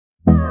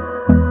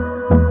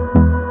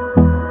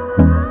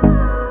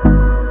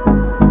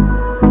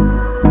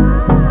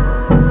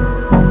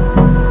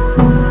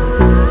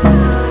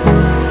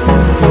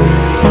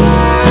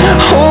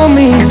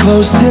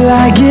close till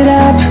I get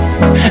up.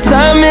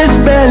 Time is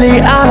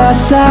barely on our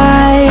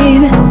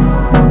side.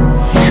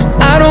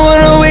 I don't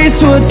wanna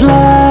waste what's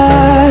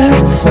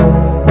left.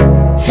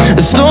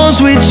 The storms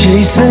we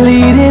chase are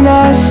leading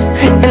us,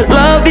 and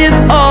love is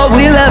all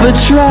we'll ever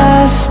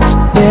trust.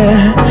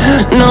 Yeah,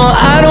 no,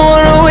 I don't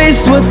wanna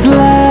waste what's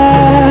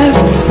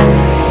left.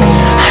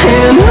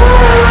 And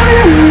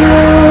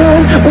on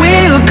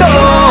we'll go,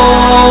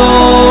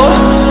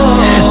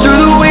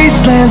 through the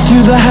wastelands,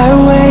 through the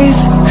highways,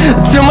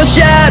 till my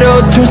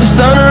shadow turns to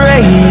sun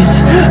rays.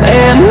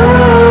 And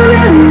on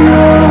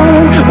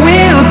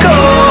we'll go,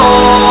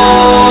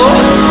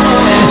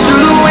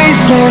 through the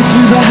wastelands,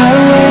 through the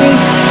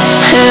highways,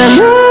 and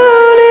on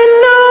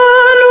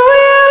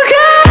we'll go.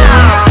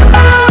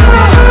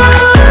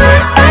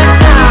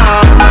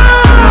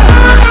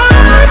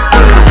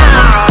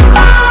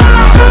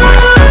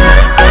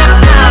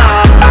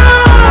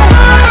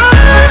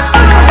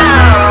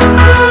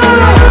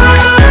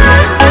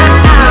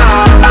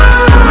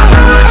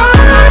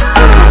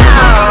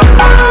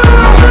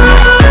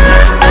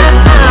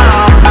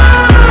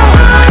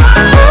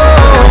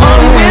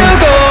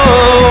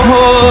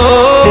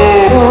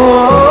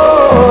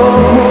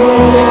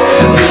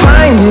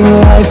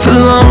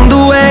 Along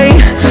the way,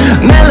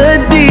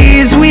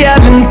 melodies we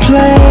haven't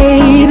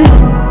played.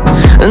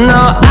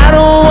 No, I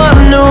don't want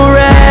no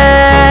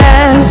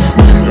rest.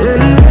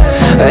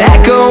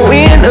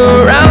 Echoing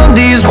around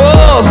these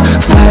walls,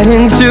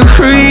 fighting to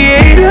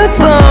create a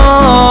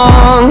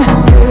song.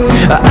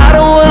 I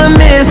don't wanna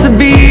miss a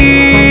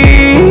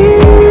beat.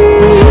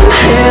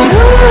 And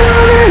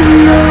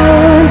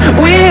on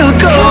we'll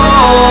go,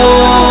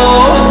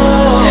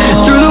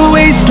 through the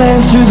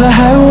wastelands, through the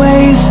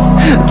highways,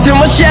 till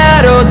my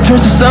shadow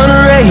turns to sun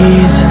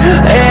rays.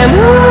 And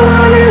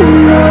on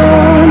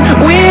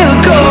we'll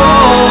go,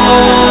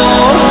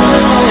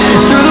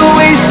 through the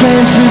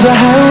wastelands, through the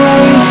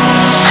highways,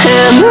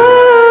 and on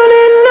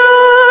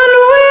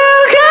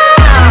we'll go.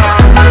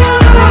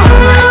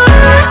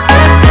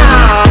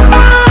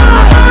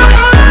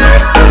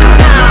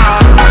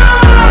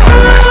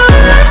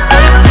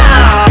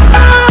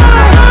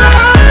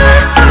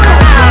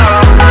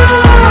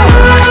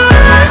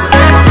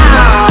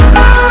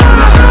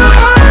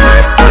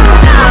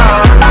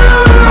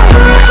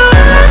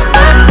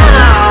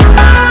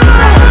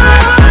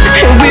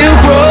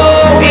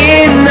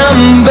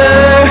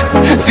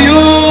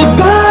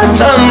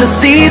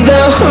 See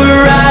the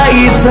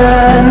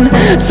horizon,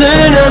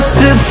 turn us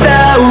to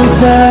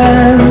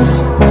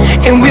thousands,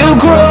 and we'll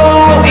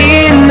grow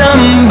in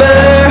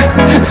number,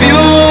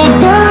 fueled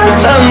by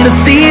them. To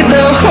see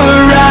the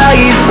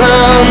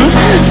horizon,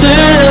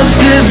 turn us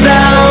to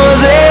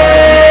thousands,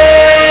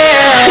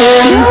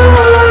 and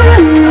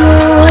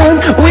on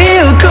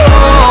we'll go,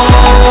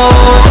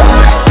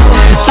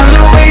 through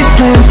the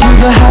wastelands, through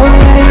the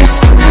highways,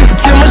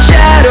 till my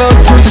shadow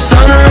turns to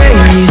sun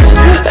rays.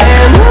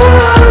 And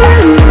on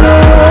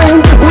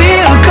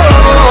we'll go,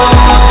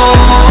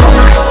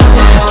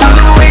 through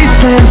the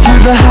wastelands,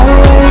 through the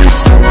highways,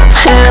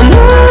 and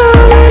on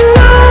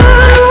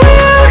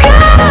we'll go.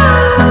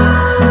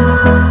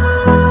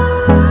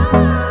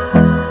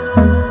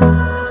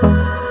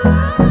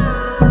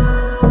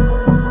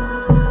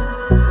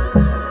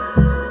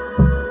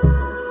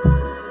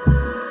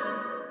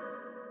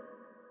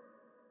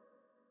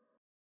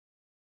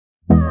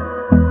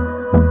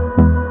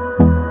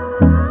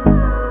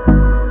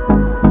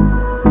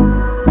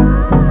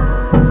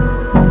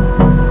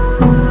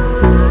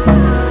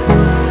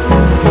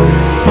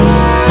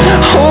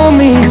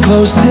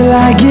 Close till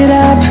I get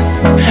up.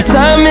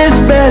 Time is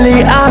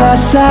barely on our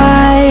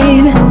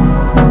side.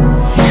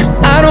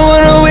 I don't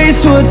wanna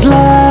waste what's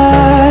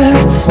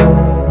left.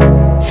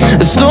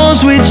 The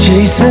storms we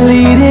chase are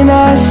leading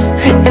us,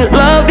 and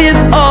love is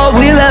all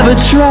we'll ever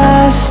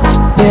trust.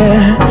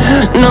 Yeah,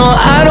 no,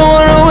 I don't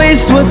wanna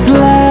waste what's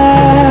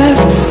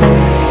left.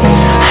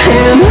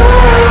 And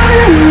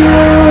on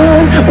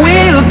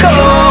we'll go,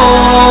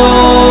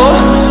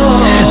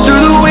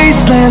 through the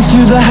wastelands,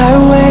 through the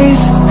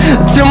highways,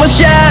 till my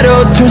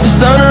shadow turns to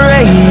sun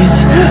rays.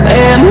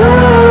 And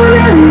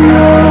on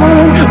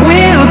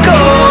we'll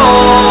go,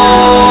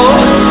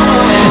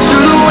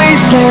 through the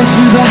wastelands,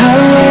 through the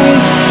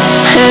highways,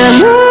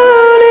 and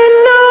on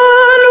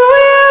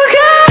we'll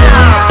go.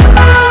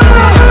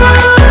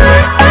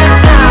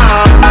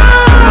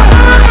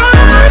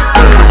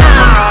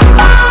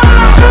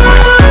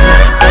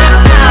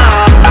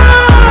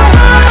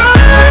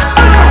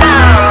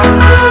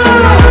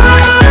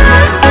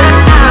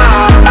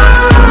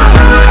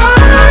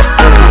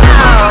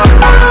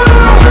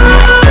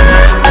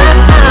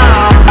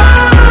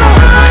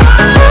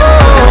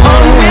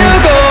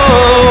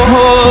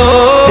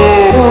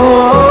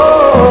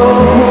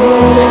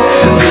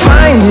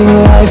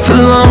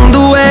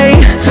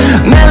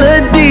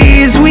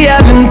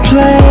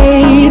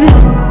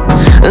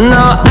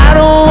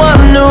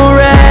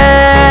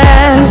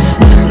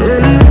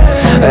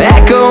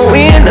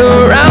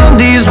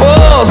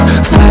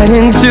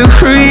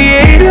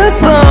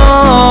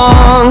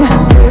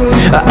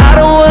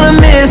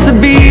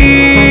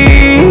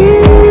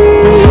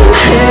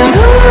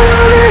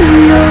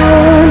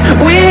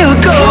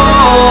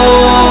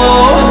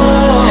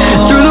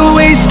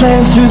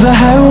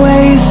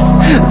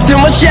 till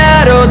my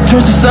shadow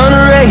turns to sun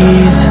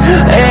rays.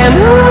 And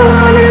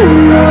on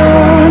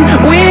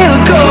we'll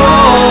go,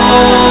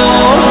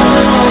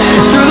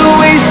 through the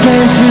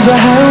wastelands, through the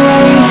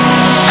highways.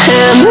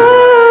 And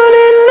on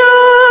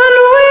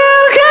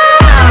we'll go.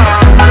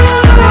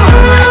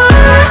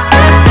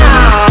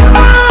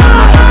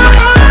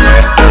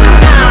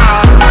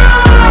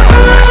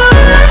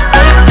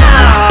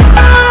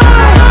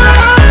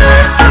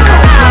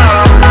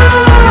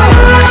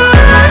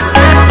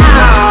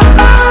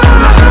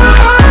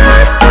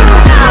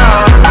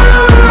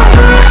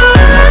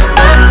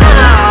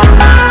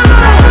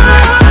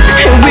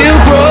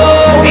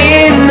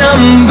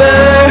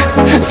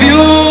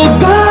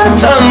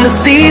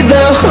 See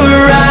the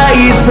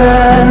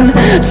horizon,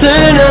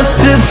 turn us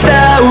to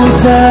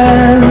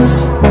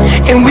thousands,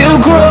 and we'll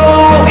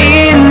grow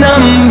in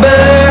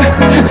number,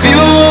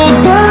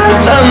 fueled by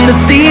them to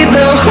see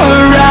the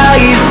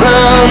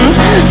horizon,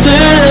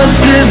 turn us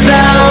to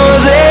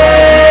thousands.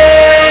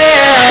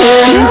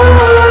 And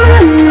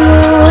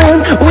on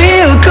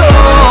we'll go,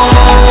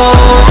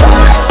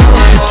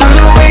 through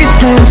the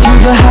wastelands,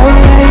 through the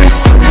highways,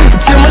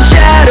 till my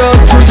shadow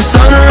turns to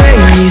sun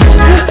rays.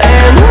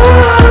 And on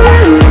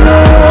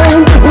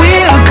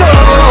we'll go,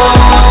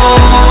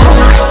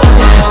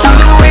 through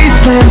the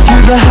wastelands,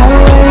 through the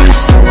highways.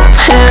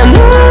 And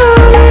on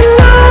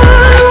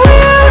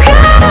we'll go.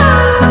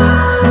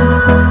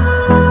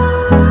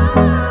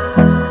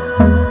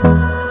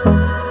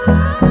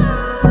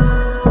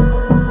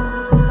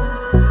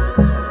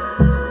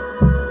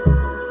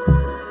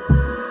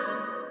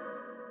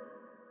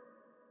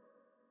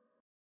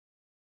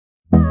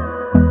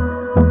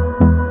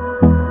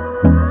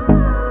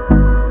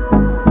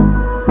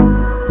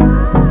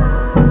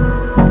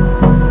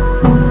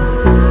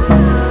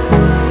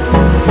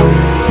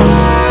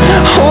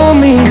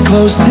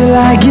 Close till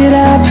I get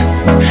up,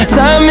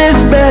 time is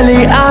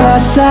barely on our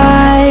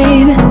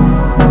side.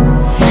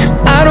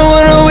 I don't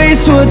wanna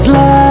waste what's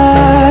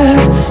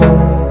left.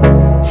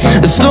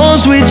 The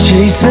storms we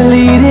chase are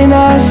leading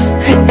us,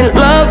 and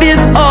love is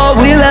all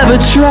we'll ever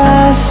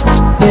trust.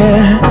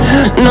 Yeah,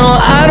 no,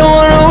 I don't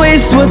wanna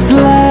waste what's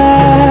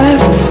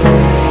left.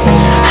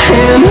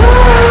 And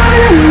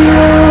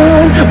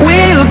on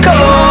we'll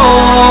go,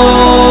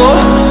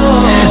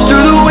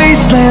 through the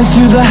wastelands,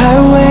 through the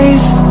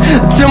highways,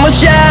 till my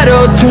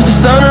shadow turns to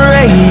sun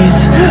rays.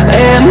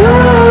 And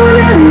on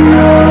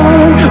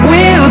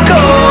we'll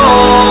go,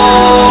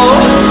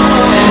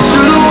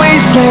 through the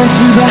wastelands,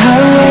 through the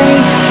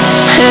highways.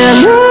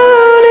 And on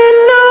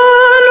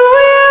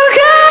we'll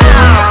go.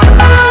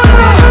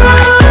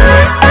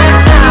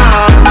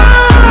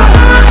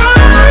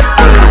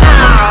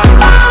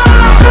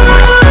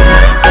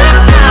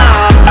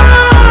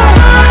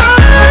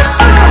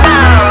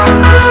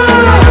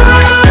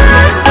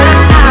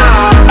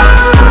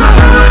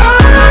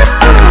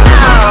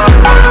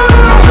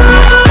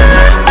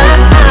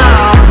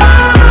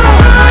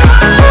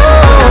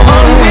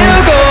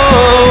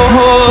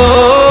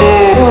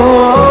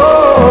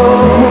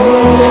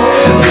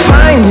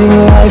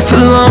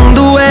 Along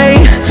the way,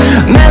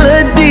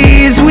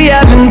 melodies we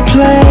haven't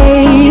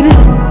played.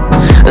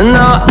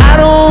 No, I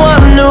don't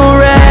want no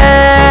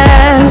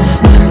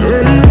rest,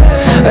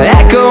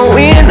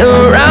 echoing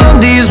around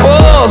these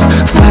walls,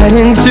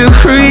 fighting to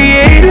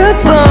create a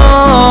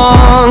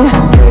song.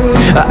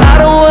 I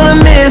don't wanna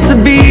miss a